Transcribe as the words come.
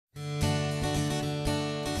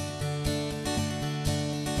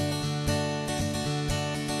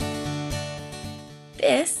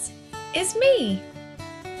This is me.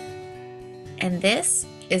 And this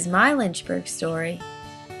is my Lynchburg story.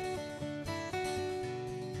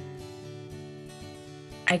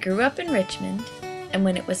 I grew up in Richmond, and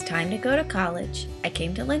when it was time to go to college, I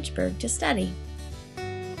came to Lynchburg to study.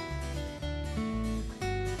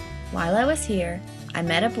 While I was here, I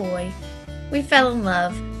met a boy, we fell in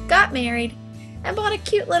love, got married, and bought a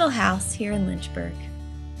cute little house here in Lynchburg.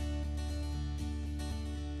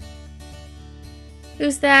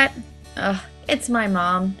 Who's that? Oh, it's my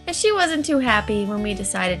mom, and she wasn't too happy when we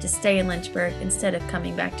decided to stay in Lynchburg instead of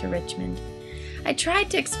coming back to Richmond. I tried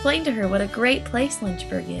to explain to her what a great place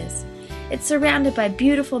Lynchburg is. It's surrounded by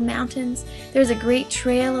beautiful mountains, there's a great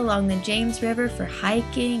trail along the James River for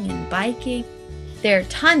hiking and biking. There are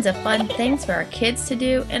tons of fun things for our kids to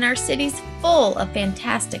do, and our city's full of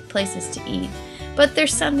fantastic places to eat. But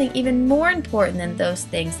there's something even more important than those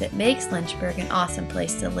things that makes Lynchburg an awesome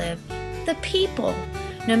place to live. The people.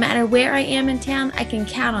 No matter where I am in town, I can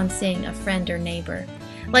count on seeing a friend or neighbor.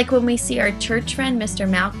 Like when we see our church friend, Mr.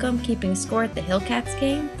 Malcolm, keeping score at the Hillcats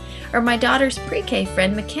game, or my daughter's pre-K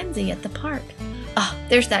friend, Mackenzie, at the park. Oh,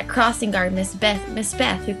 there's that crossing guard, Miss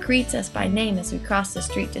Beth, who greets us by name as we cross the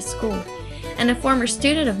street to school, and a former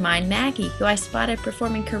student of mine, Maggie, who I spotted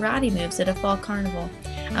performing karate moves at a fall carnival.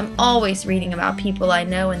 I'm always reading about people I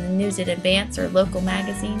know in the news at Advance or local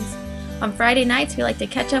magazines. On Friday nights, we like to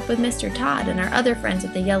catch up with Mr. Todd and our other friends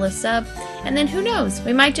at the Yellow Sub, and then who knows,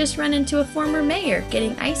 we might just run into a former mayor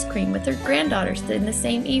getting ice cream with her granddaughters in the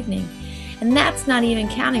same evening. And that's not even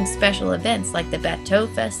counting special events like the Bateau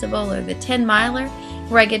Festival or the 10 Miler,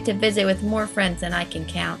 where I get to visit with more friends than I can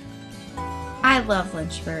count. I love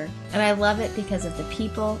Lynchburg, and I love it because of the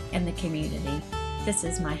people and the community. This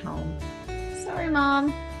is my home. Sorry,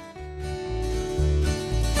 Mom.